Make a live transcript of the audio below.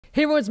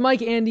Hey everyone, it's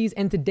Mike Andes,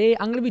 and today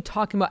I'm going to be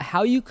talking about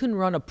how you can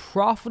run a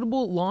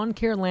profitable lawn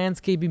care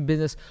landscaping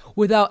business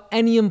without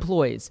any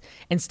employees.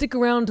 And stick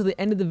around to the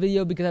end of the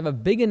video because I have a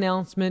big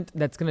announcement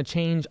that's going to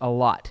change a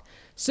lot.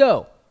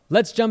 So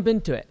let's jump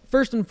into it.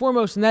 First and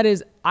foremost, and that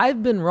is,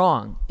 I've been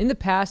wrong. In the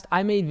past,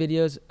 I made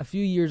videos a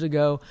few years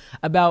ago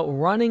about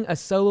running a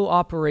solo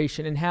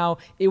operation and how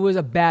it was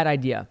a bad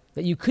idea,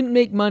 that you couldn't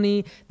make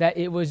money, that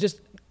it was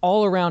just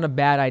all around a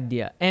bad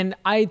idea. And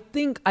I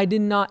think I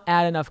did not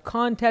add enough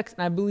context,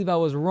 and I believe I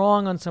was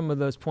wrong on some of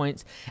those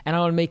points, and I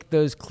want to make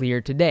those clear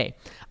today.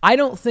 I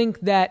don't think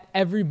that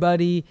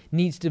everybody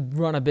needs to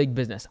run a big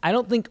business. I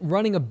don't think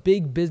running a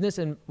big business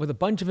and with a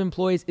bunch of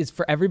employees is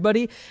for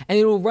everybody, and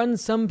it will run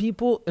some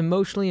people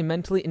emotionally and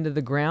mentally into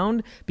the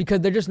ground because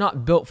they're just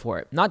not built for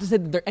it. Not to say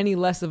that they're any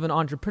less of an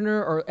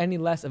entrepreneur or any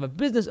less of a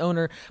business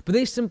owner, but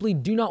they simply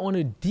do not want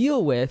to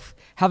deal with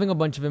having a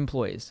bunch of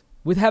employees.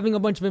 With having a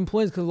bunch of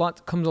employees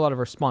comes a lot of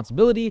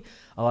responsibility,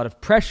 a lot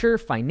of pressure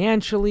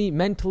financially,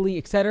 mentally,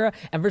 etc.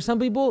 And for some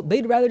people,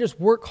 they'd rather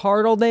just work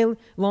hard all day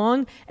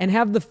long and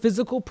have the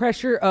physical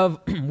pressure of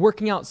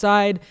working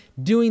outside,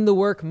 doing the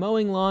work,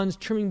 mowing lawns,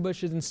 trimming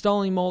bushes,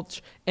 installing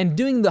mulch, and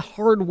doing the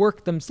hard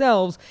work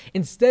themselves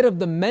instead of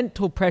the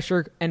mental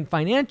pressure and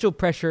financial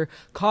pressure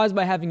caused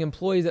by having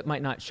employees that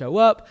might not show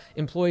up,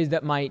 employees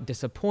that might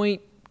disappoint,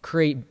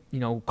 create,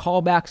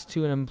 callbacks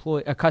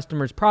to a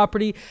customer's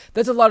property.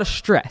 That's a lot of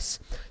stress.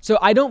 So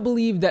I don't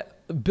believe that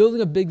building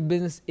a big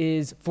business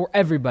is for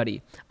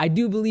everybody. I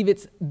do believe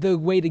it's the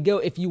way to go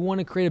if you want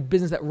to create a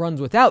business that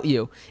runs without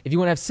you, if you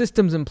want to have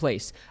systems in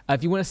place,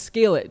 if you want to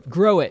scale it,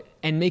 grow it,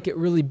 and make it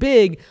really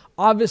big.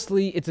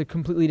 Obviously, it's a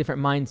completely different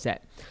mindset.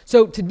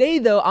 So today,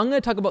 though, I'm going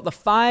to talk about the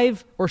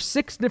 5 or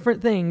 6 different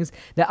things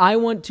that I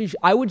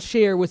would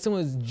share with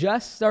someone who's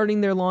just starting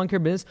their lawn care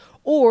business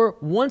or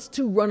wants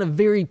to run a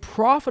very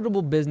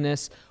profitable business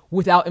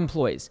without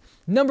employees.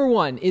 Number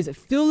 1 is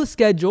fill the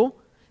schedule.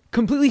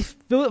 Completely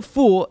fill it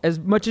full as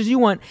much as you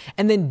want,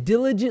 and then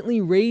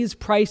diligently raise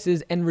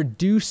prices and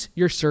reduce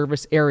your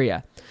service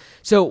area.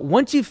 So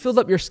once you've filled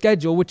up your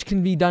schedule, which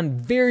can be done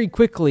very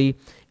quickly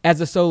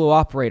as a solo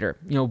operator,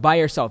 by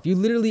yourself, you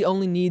literally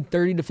only need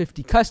 30 to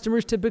 50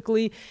 customers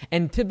typically,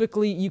 and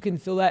typically you can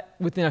fill that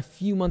within a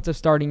few months of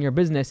starting your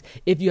business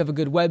if you have a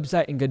good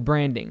website and good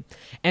branding.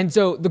 And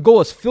so the goal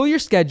is fill your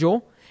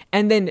schedule,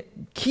 and then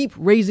keep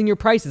raising your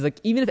prices. Like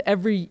even if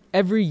every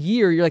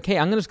year you're like, hey,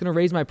 I'm just going to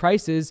raise my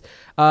prices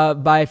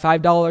by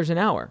 $5 an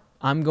hour.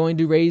 I'm going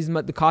to raise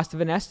the cost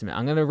of an estimate.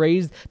 I'm going to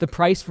raise the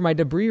price for my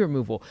debris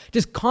removal.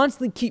 Just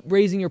constantly keep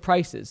raising your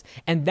prices.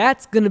 And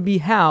that's going to be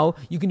how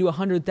you can do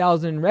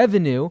 $100,000 in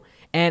revenue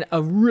and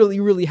a really,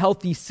 really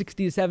healthy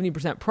 60 to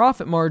 70%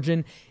 profit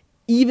margin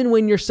even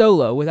when you're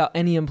solo without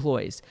any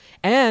employees.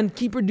 And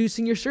keep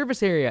reducing your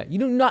service area. You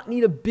do not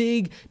need a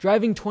big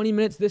driving 20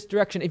 minutes this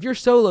direction. If you're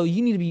solo,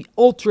 you need to be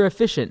ultra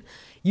efficient.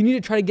 You need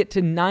to try to get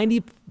to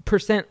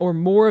 90% or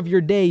more of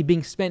your day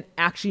being spent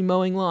actually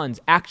mowing lawns,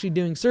 actually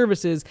doing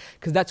services,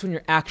 because that's when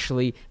you're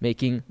actually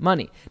making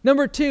money.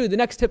 Number 2, the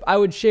next tip I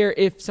would share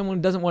if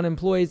someone doesn't want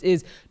employees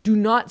is do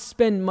not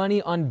spend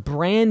money on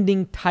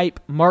branding type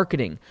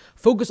marketing.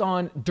 Focus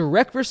on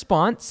direct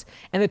response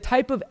and the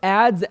type of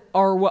ads that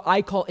are what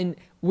I call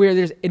where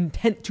there's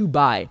intent to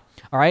buy.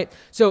 All right.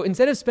 So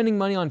instead of spending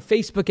money on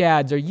Facebook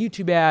ads or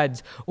YouTube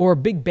ads or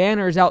big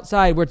banners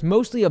outside where it's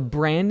mostly a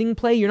branding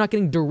play, you're not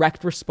getting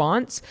direct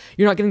response.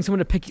 You're not getting someone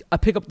to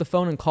pick up the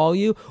phone and call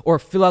you or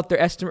fill out their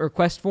estimate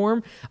request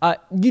form.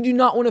 You do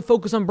not want to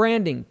focus on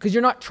branding because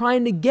you're not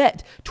trying to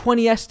get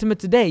 20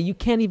 estimates a day. You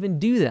can't even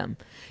do them.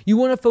 You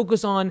want to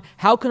focus on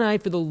how can I,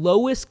 for the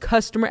lowest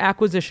customer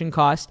acquisition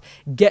cost,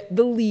 get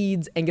the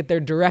leads and get their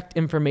direct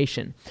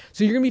information.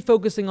 So you're going to be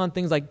focusing on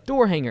things like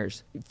door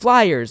hangers,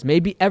 flyers,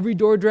 maybe every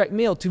door direct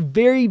mail to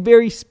very,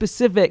 very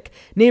specific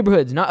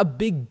neighborhoods, not a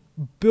big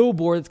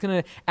billboard that's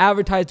going to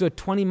advertise to a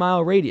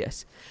 20-mile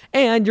radius.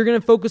 And you're going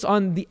to focus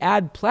on the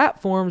ad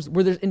platforms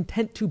where there's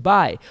intent to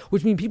buy,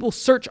 which means people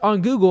search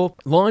on Google,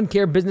 lawn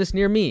care business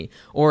near me,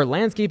 or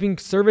landscaping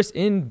service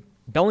in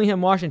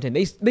Bellingham, Washington.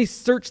 They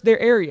search their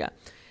area.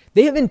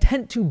 They have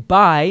intent to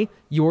buy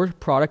your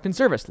product and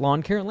service,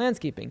 lawn care and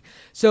landscaping.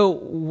 So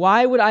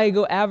why would I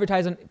go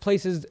advertise on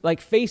places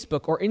like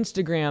Facebook or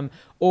Instagram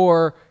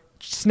or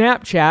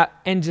Snapchat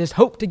and just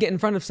hope to get in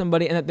front of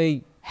somebody and that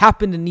they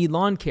happen to need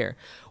lawn care,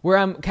 where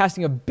I'm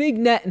casting a big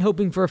net and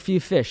hoping for a few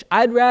fish?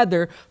 I'd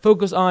rather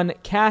focus on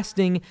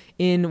casting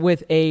in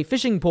with a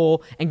fishing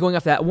pole and going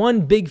after that one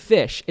big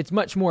fish. It's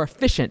much more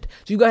efficient.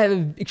 So you got to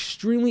have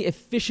extremely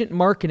efficient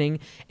marketing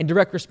and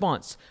direct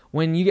response.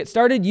 When you get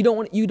started, you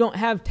don't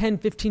have $10,000,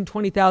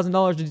 $15,000,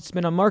 $20,000 to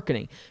spend on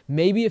marketing.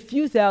 Maybe a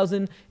few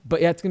thousand,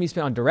 but it's going to be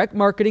spent on direct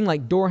marketing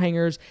like door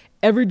hangers,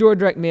 every door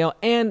direct mail,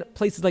 and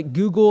places like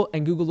Google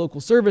and Google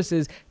local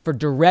services for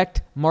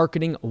direct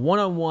marketing,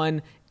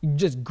 one-on-one,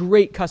 just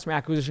great customer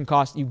acquisition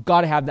costs. You've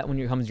got to have that when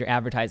it comes to your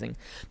advertising.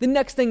 The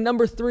next thing,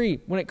 number 3,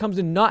 when it comes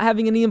to not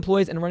having any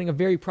employees and running a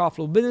very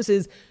profitable business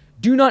is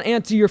do not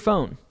answer your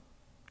phone. And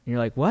you're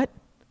like, what?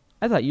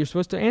 I thought you're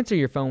supposed to answer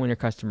your phone when your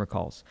customer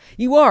calls.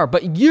 You are,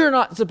 but you're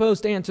not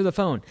supposed to answer the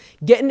phone.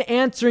 Get an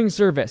answering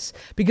service,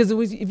 because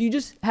if you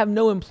just have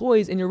no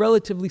employees and you're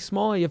relatively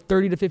small, you have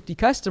 30 to 50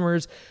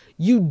 customers,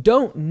 you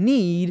don't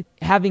need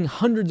having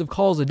hundreds of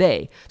calls a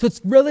day. So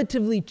it's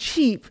relatively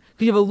cheap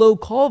because you have a low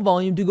call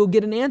volume to go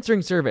get an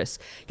answering service.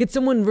 Get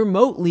someone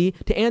remotely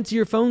to answer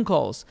your phone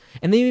calls,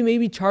 and they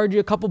maybe charge you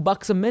a couple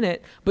bucks a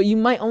minute, but you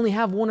might only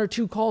have 1 or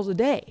 2 calls a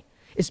day.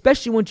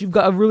 Especially once you've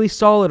got a really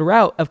solid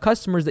route of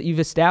customers that you've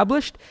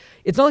established.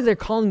 It's not like they're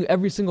calling you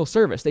every single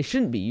service. They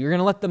shouldn't be. You're going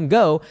to let them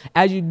go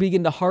as you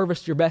begin to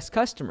harvest your best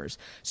customers.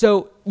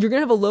 So you're going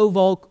to have a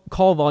low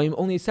call volume,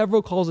 only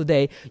several calls a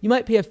day. You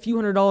might pay a few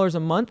 $100s a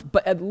month,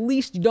 but at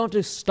least you don't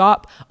have to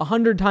stop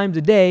 100 times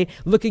a day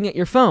looking at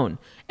your phone.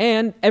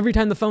 And every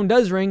time the phone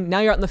does ring, now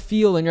you're out in the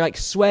field and you're like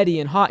sweaty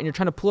and hot and you're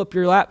trying to pull up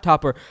your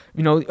laptop, or,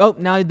 oh,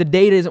 now the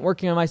data isn't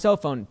working on my cell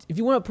phone. If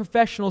you want a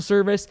professional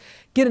service,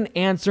 get an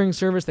answering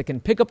service that can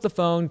pick up the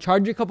phone,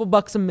 charge you a couple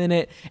bucks a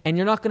minute, and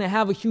you're not going to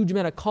have a huge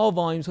amount of call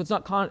volume, so it's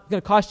not going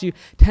to cost you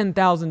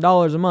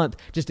 $10,000 a month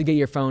just to get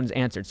your phones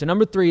answered. So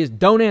number 3 is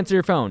don't answer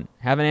your phone.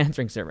 Have an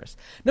answering service.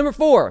 Number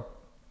 4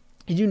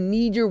 is you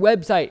need your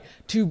website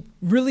to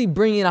really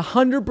bring in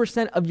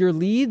 100% of your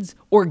leads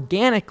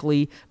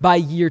organically by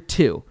year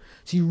 2.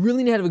 So you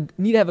really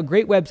need to have a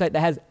great website that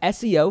has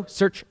SEO,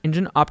 search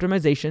engine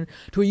optimization,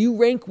 to where you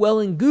rank well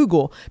in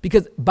Google,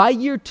 because by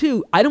year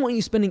 2, I don't want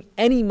you spending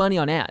any money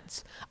on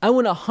ads. I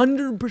want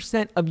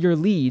 100% of your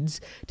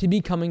leads to be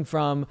coming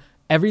from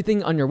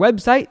everything on your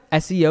website,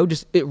 SEO,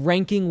 just it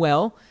ranking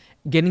well,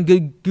 getting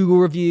good Google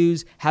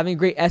reviews, having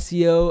great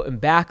SEO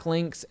and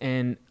backlinks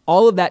and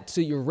all of that,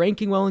 so you're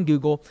ranking well in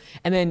Google.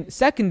 And then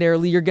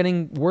secondarily, you're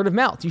getting word of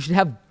mouth. You should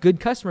have good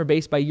customer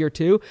base by year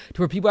 2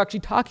 to where people are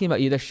actually talking about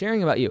you, they're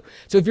sharing about you.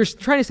 So if you're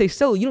trying to stay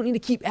solo, you don't need to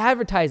keep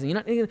advertising. You're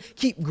not going to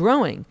keep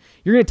growing.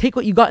 You're going to take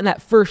what you got in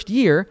that first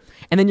year,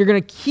 and then you're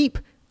going to keep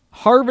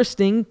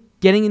harvesting,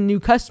 getting in new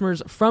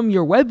customers from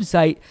your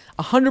website,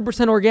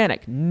 100%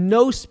 organic,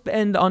 no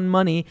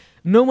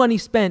money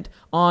spent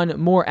on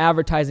more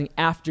advertising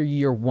after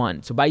year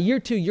 1. So by year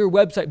 2, your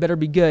website better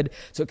be good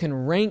so it can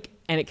rank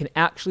and it can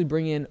actually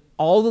bring in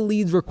all the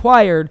leads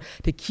required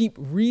to keep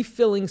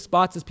refilling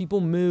spots as people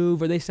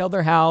move or they sell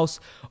their house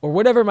or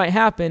whatever might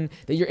happen,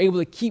 that you're able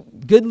to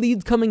keep good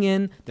leads coming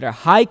in that are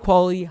high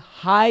quality,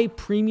 high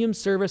premium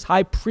service,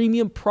 high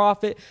premium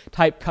profit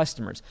type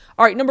customers.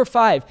 All right, number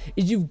 5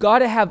 is you've got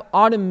to have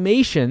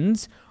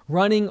automations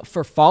running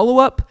for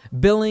follow-up,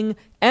 billing,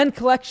 and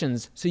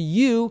collections so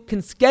you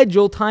can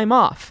schedule time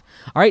off.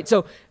 All right,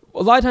 so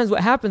a lot of times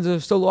what happens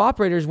is solo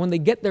operators, when they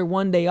get their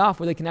one day off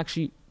where they can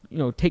actually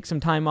take some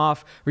time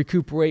off,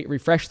 recuperate,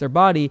 refresh their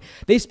body,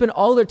 they spend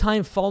all their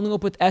time following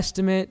up with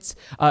estimates,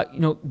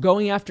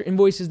 going after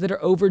invoices that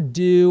are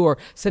overdue or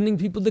sending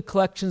people to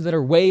collections that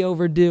are way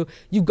overdue.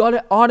 You've got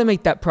to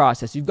automate that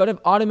process. You've got to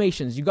have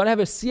automations. You've got to have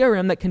a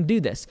CRM that can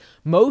do this.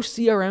 Most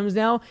CRMs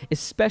now,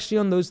 especially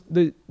on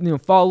the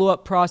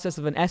follow-up process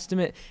of an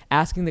estimate,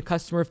 asking the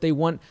customer if they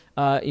want,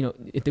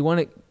 if they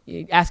want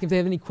to ask if they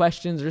have any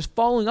questions or just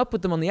following up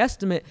with them on the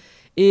estimate,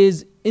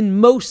 is in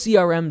most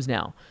CRMs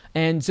now.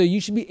 And so you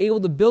should be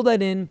able to build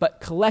that in, but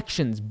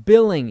collections,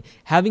 billing,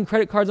 having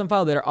credit cards on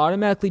file that are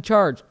automatically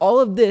charged, all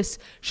of this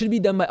should be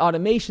done by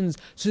automations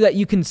so that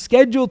you can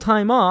schedule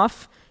time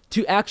off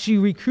to actually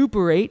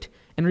recuperate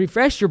and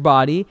refresh your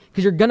body,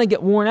 because you're going to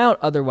get worn out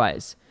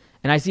otherwise.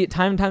 And I see it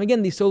time and time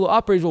again, these solo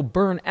operators will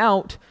burn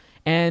out,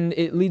 and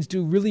it leads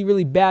to really,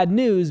 really bad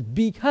news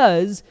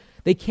because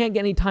they can't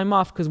get any time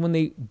off, because when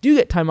they do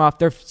get time off,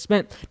 they're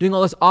spent doing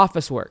all this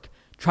office work.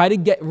 Try to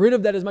get rid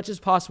of that as much as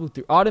possible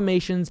through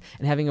automations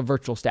and having a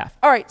virtual staff.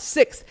 All right,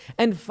 6th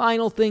and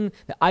final thing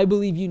that I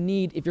believe you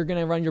need if you're going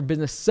to run your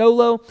business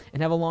solo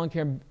and have a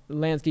long-term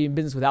landscaping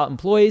business without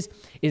employees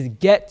is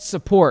get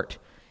support.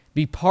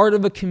 Be part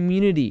of a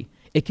community.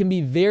 It can be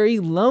very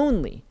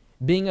lonely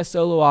being a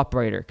solo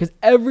operator because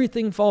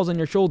everything falls on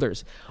your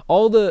shoulders.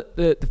 All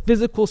the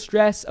physical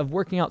stress of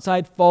working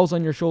outside falls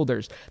on your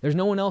shoulders. There's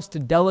no one else to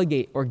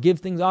delegate or give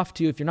things off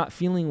to if you're not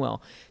feeling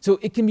well. So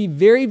it can be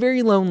very,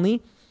 very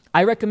lonely.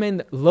 I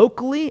recommend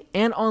locally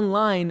and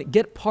online,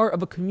 get part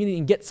of a community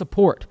and get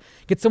support.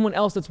 Get someone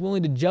else that's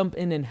willing to jump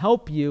in and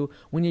help you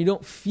when you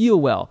don't feel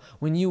well,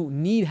 when you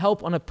need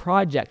help on a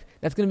project.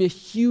 That's going to be a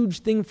huge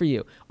thing for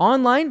you.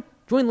 Online,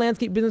 join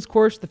Landscape Business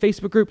Course, the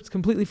Facebook group. It's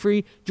completely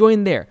free.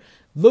 Join there.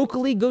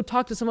 Locally, go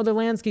talk to some other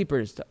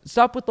landscapers.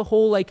 Stop with the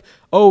whole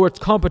it's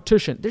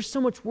competition. There's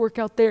so much work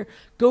out there.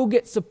 Go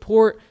get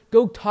support.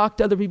 Go talk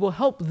to other people.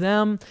 Help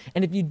them.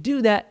 And if you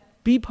do that,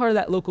 be part of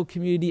that local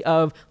community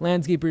of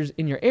landscapers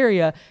in your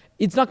area,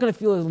 it's not going to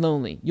feel as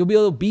lonely. You'll be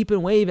able to beep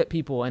and wave at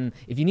people, and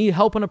if you need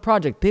help on a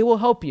project, they will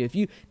help you.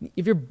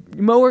 If your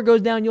mower goes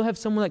down, you'll have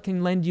someone that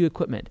can lend you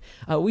equipment.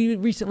 We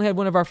recently had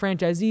one of our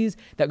franchisees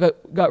that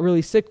got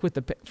really sick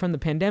from the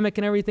pandemic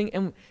and everything,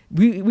 and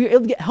we were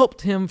able to get help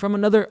to him from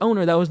another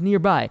owner that was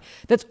nearby.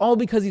 That's all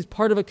because he's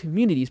part of a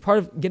community. He's part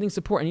of getting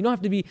support, and you don't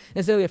have to be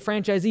necessarily a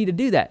franchisee to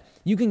do that.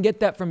 You can get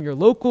that from your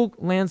local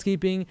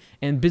landscaping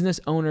and business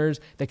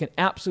owners that can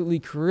absolutely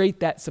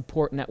create that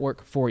support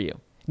network for you.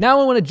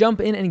 Now I want to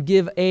jump in and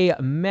give a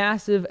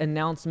massive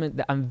announcement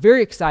that I'm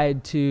very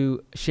excited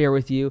to share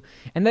with you,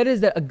 and that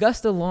is that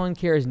Augusta Lawn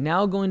Care is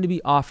now going to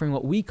be offering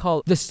what we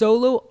call the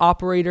solo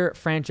operator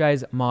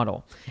franchise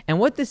model. And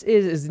what this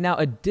is now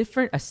a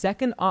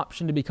second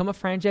option to become a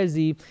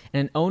franchisee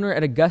and an owner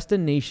at Augusta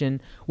Nation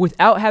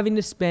without having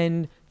to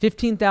spend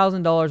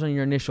 $15,000 on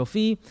your initial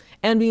fee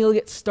and being able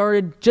to get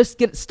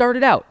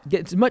started out.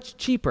 It's much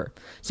cheaper.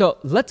 So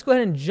let's go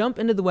ahead and jump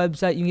into the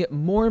website. You can get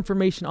more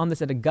information on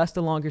this at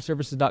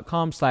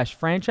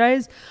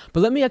augustalawncareservices.com/franchise. But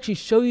let me actually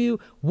show you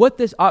what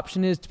this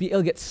option is to be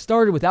able to get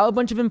started without a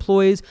bunch of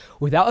employees,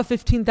 without a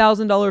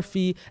 $15,000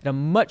 fee, at a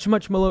much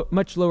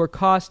lower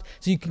cost.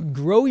 So you can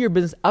grow your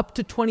business up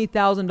to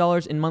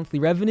 $20,000 in monthly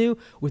revenue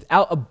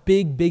without a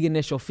big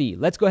initial fee.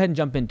 Let's go ahead and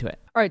jump into it.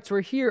 All right, so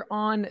we're here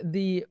on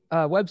the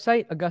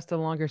website,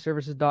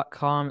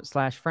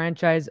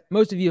 augustalawncareservices.com/franchise.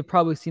 Most of you have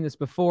probably seen this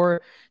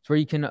before. It's where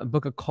you can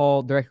book a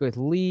call directly with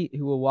Lee,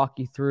 who will walk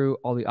you through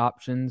all the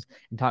options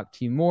and talk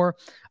to you more.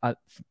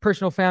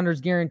 Personal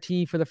founders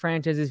guarantee for the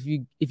franchises.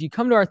 If you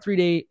come to our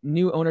 3-day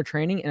new owner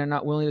training and are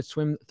not willing to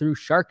swim through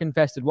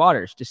shark-infested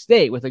waters to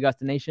stay with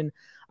Augusta Nation,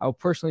 I will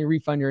personally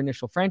refund your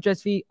initial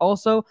franchise fee.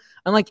 Also,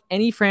 unlike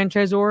any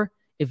franchisor,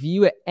 if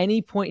you at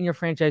any point in your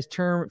franchise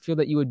term feel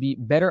that you would be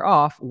better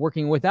off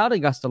working without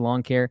Augusta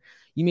Lawn Care,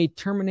 you may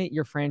terminate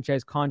your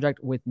franchise contract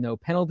with no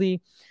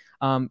penalty.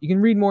 You can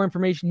read more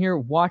information here,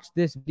 watch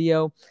this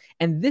video.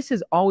 And this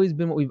has always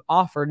been what we've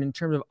offered in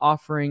terms of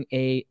offering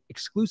a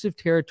exclusive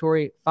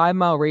territory,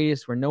 5-mile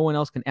radius where no one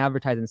else can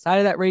advertise inside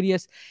of that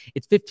radius.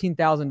 It's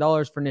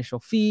 $15,000 for initial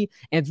fee,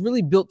 and it's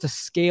really built to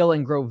scale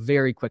and grow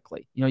very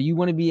quickly. You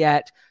want to be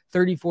at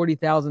 $30,000,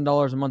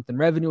 $40,000 a month in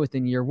revenue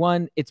within year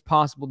one. It's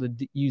possible to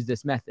use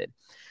this method.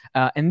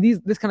 And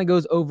this kind of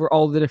goes over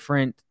all the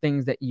different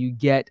things that you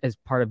get as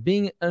part of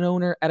being an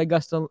owner at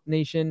Augusta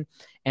Nation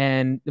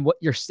and what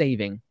you're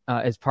saving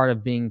as part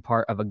of being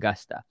part of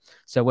Augusta.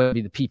 So whether it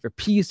be the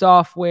P4P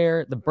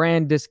software, the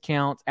brand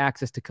discounts,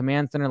 access to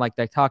Command Center like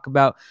I talk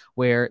about,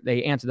 where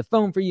they answer the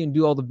phone for you and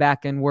do all the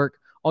back-end work,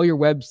 all your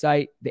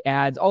website, the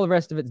ads, all the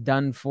rest of it's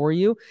done for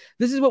you.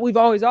 This is what we've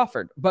always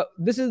offered, but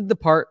this is the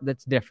part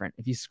that's different.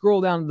 If you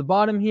scroll down to the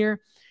bottom here,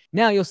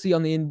 now you'll see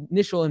on the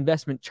initial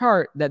investment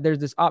chart that there's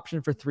this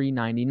option for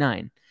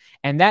 $399.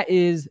 And that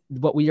is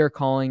what we are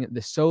calling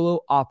the solo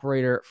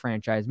operator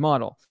franchise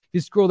model. If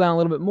you scroll down a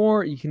little bit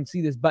more, you can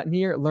see this button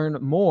here, learn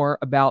more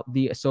about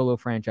the solo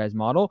franchise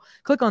model.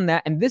 Click on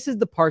that, and this is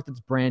the part that's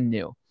brand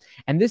new.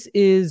 And this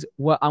is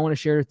what I want to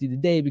share with you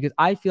today, because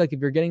I feel like if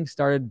you're getting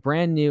started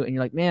brand new and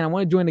you're like, man, I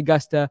want to join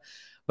Augusta,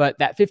 but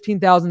that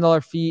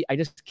 $15,000 fee, I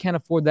just can't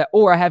afford that.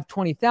 Or I have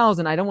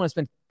 $20,000, I don't want to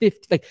spend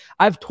 $50,000. Like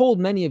I've told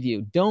many of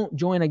you, don't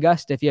join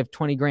Augusta if you have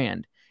 20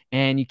 grand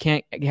and you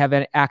can't have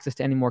access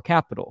to any more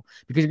capital,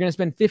 because you're going to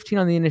spend 15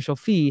 on the initial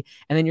fee,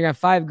 and then you're going to have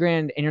 5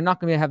 grand, and you're not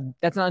going to have,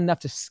 that's not enough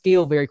to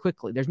scale very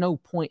quickly. There's no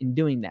point in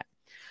doing that.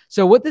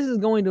 So what this is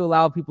going to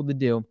allow people to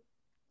do,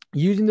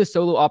 using the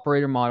solo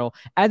operator model,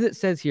 as it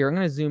says here, I'm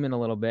going to zoom in a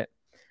little bit.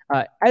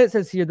 As it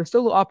says here, the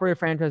solo operator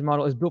franchise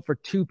model is built for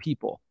 2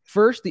 people.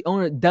 First, the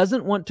owner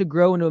doesn't want to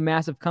grow into a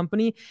massive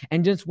company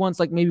and just wants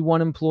like maybe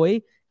 1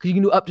 employee, because you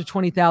can do up to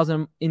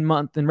 $20,000 in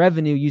month in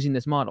revenue using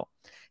this model.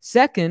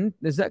 Second,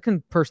 the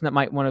second person that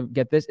might want to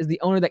get this is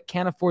the owner that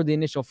can't afford the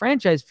initial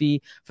franchise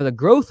fee for the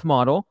growth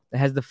model that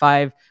has the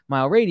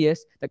 5-mile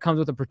radius that comes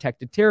with a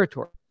protected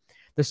territory.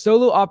 The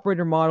solo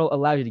operator model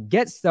allows you to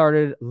get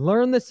started,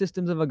 learn the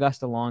systems of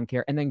Augusta Lawn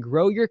Care, and then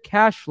grow your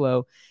cash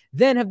flow,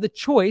 then have the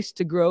choice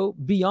to grow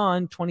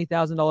beyond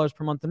 $20,000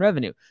 per month in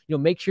revenue.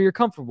 Make sure you're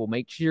comfortable.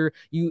 Make sure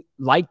you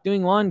like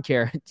doing lawn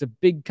care. It's a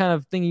big kind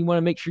of thing you want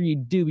to make sure you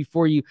do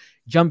before you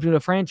jump into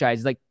a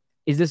franchise. Like,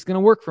 is this going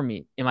to work for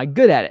me? Am I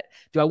good at it?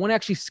 Do I want to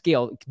actually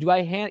scale?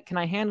 Can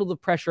I handle the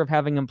pressure of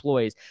having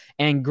employees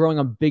and growing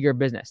a bigger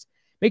business?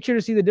 Make sure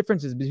to see the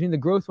differences between the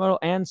growth model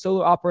and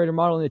solo operator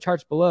model in the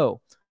charts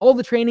below. All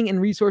the training and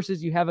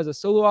resources you have as a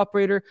solo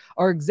operator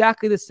are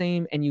exactly the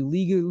same, and you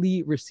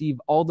legally receive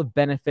all the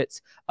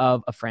benefits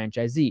of a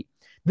franchisee.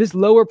 This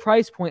lower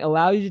price point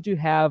allows you to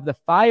have the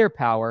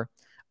firepower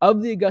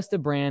of the Augusta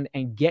brand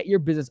and get your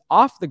business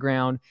off the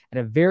ground at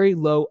a very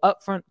low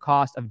upfront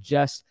cost of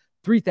just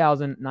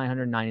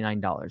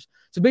 $3,999.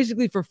 So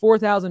basically for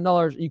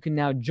 $4,000, you can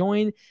now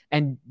join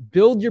and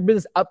build your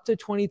business up to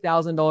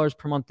 $20,000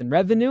 per month in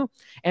revenue.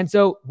 And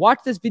so watch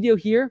this video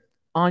here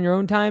on your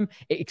own time.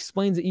 It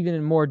explains it even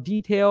in more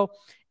detail.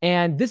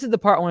 And this is the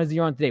part I want to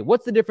zero on today.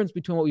 What's the difference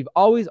between what we've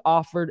always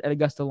offered at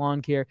Augusta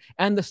Lawn Care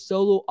and the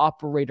solo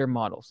operator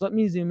model? So let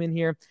me zoom in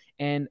here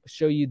and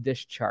show you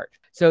this chart.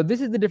 So this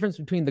is the difference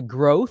between the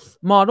growth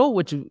model,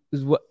 which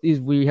is what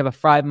is we have a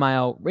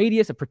 5-mile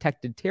radius, a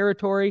protected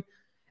territory.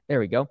 There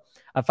we go.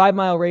 A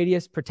 5-mile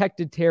radius,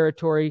 protected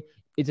territory.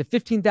 It's a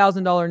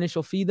 $15,000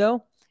 initial fee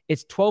though.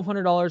 It's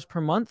 $1,200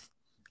 per month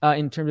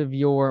in terms of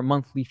your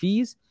monthly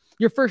fees.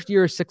 Your first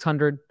year is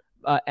 $600.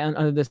 And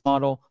under this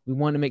model, we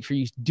want to make sure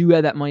you do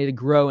have that money to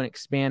grow and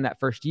expand that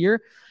first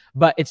year,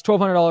 but it's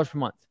 $1,200 per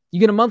month. You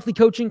get a monthly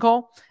coaching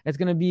call. That's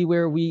going to be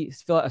where we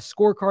fill out a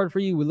scorecard for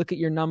you. We look at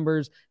your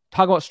numbers,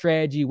 talk about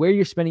strategy, where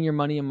you're spending your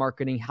money in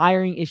marketing,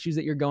 hiring issues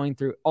that you're going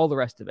through, all the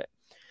rest of it.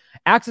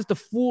 Access to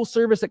full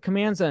service at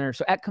Command Center.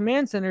 So at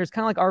Command Center is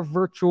kind of like our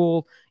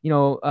virtual,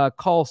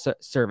 call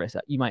service,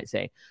 you might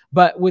say.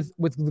 But with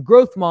the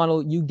growth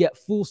model, you get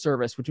full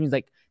service, which means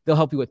like they'll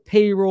help you with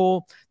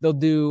payroll. They'll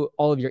do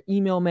all of your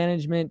email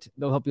management.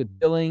 They'll help you with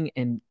billing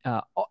and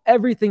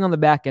everything on the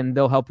back end.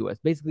 They'll help you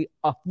with basically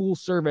a full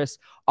service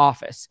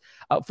office.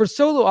 For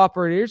solo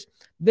operators,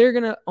 they're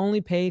going to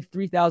only pay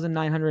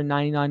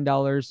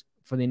 $3,999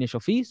 for the initial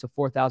fee, so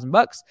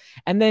 $4,000,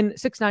 and then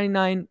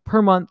 $699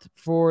 per month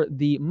for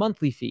the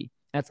monthly fee.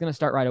 That's going to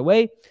start right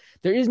away.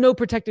 There is no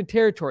protected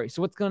territory.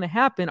 So what's going to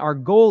happen, our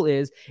goal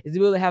is to be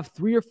able to have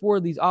 3 or 4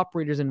 of these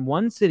operators in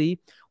one city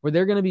where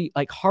they're going to be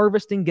like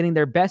harvesting, getting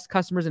their best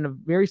customers in a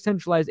very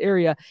centralized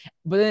area,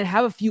 but then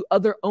have a few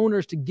other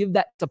owners to give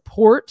that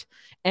support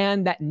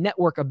and that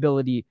network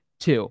ability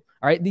too.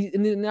 All right.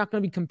 And they're not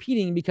going to be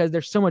competing because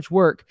there's so much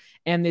work.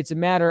 And it's a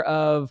matter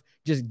of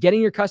just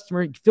getting your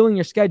customer, filling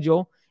your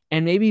schedule,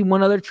 and maybe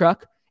one other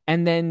truck,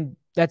 and then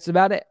that's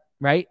about it,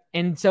 right?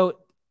 And so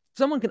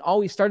someone can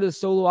always start as a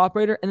solo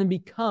operator and then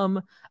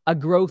become a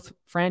growth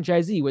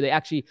franchisee where they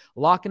actually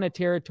lock in a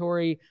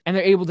territory and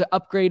they're able to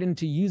upgrade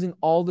into using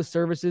all the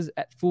services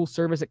at full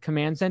service at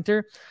Command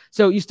Center.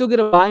 So you still get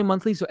a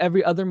bi-monthly, so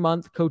every other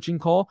month coaching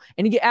call,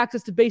 and you get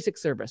access to basic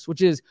service,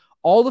 which is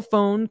all the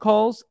phone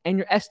calls and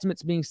your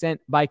estimates being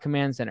sent by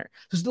Command Center.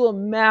 So still a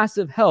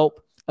massive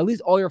help. At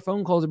least all your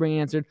phone calls are being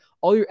answered.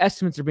 All your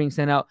estimates are being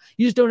sent out.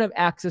 You just don't have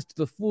access to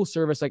the full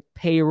service like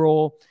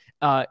payroll,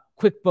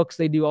 QuickBooks.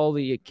 They do all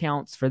the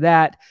accounts for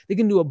that. They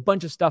can do a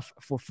bunch of stuff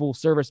for full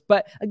service.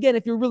 But again,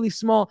 if you're really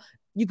small,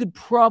 you could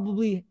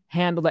probably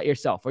handle that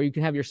yourself, or you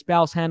can have your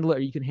spouse handle it,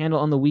 or you can handle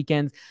it on the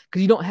weekends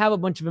because you don't have a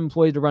bunch of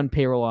employees to run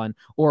payroll on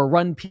or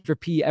run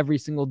P4P every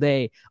single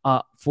day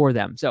for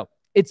them. So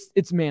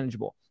it's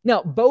manageable.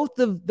 Now, both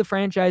of the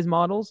franchise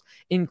models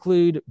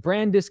include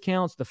brand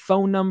discounts, the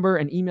phone number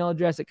and email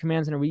address at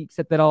Command Center. We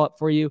set that all up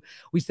for you.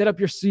 We set up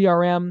your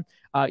CRM,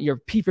 your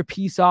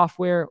P4P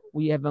software.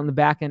 We have on the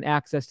back end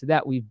access to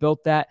that. We've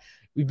built that.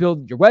 We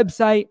build your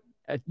website.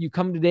 You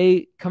come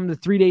to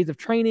 3 days of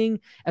training,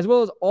 as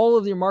well as all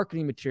of your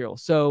marketing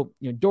materials. So,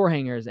 door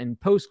hangers and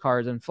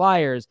postcards and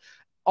flyers,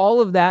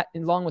 all of that,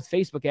 along with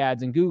Facebook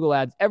ads and Google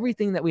ads,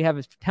 everything that we have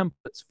as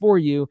templates for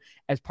you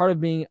as part of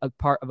being a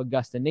part of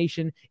Augusta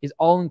Nation is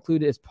all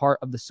included as part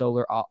of the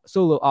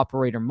solo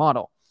operator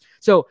model.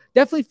 So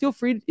definitely feel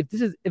free, if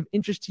this is of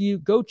interest to you,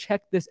 go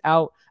check this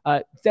out.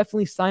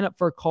 Definitely sign up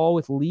for a call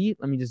with Lee.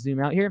 Let me just zoom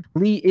out here.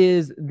 Lee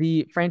is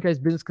the franchise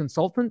business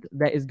consultant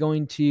that is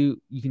you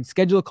can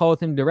schedule a call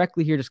with him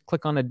directly here. Just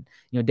click on a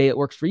day that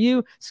works for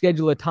you,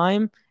 schedule a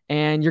time,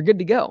 and you're good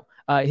to go.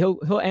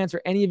 He'll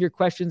answer any of your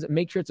questions,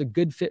 make sure it's a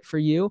good fit for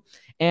you.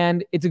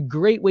 And it's a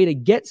great way to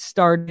get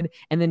started.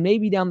 And then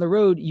maybe down the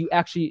road, you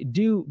actually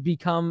do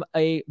become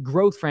a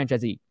growth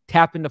franchisee,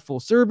 tap into full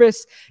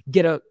service,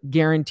 get a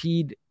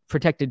guaranteed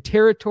protected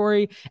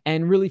territory,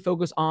 and really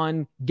focus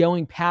on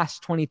going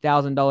past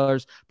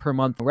 $20,000 per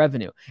month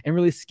revenue and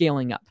really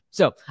scaling up.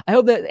 So I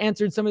hope that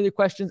answered some of your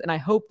questions. And I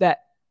hope that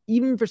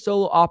even for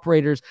solo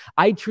operators,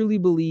 I truly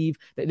believe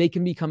that they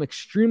can become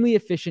extremely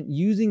efficient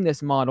using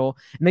this model,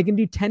 and they can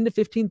do $10,000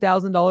 to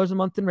 $15,000 a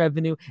month in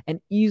revenue and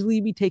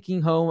easily be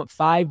taking home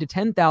 $5,000 to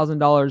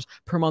 $10,000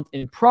 per month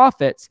in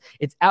profits.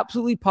 It's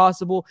absolutely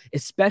possible,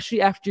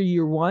 especially after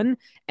year 1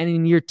 and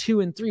in year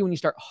 2 and 3 when you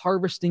start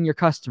harvesting your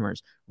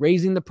customers,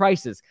 raising the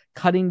prices,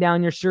 cutting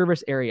down your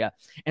service area.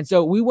 And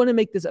so we want to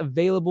make this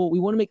available. We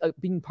want to make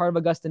being part of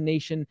Augusta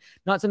Nation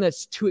not something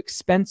that's too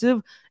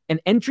expensive, an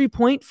entry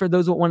point for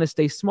those that want to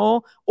stay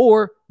small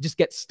or just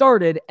get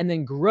started and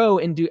then grow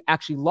into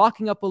actually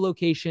locking up a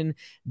location,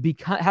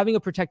 having a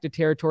protected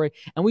territory.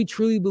 And we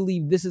truly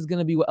believe this is going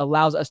to be what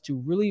allows us to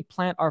really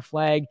plant our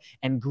flag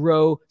and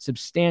grow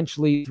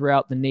substantially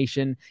throughout the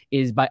nation,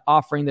 is by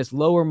offering this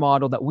lower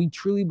model that we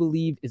truly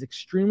believe is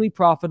extremely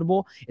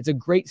profitable. It's a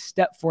great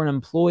step for an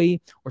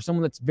employee or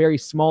someone that's very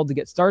small to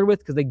get started with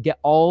because they get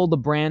all the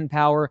brand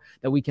power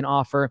that we can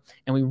offer.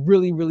 And we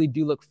really, really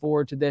do look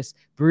forward to this,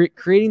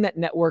 creating that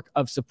network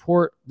of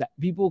support that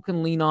people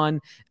can lean on.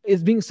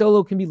 Is being living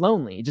solo can be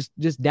lonely,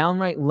 just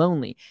downright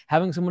lonely.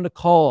 Having someone to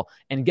call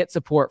and get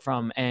support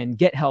from and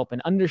get help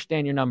and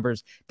understand your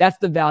numbers, that's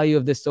the value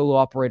of this solo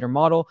operator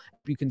model.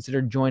 If you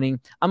consider joining,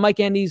 I'm Mike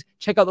Andes.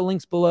 Check out the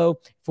links below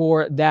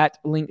for that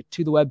link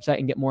to the website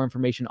and get more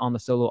information on the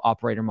solo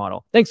operator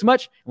model. Thanks so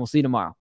much, and we'll see you tomorrow.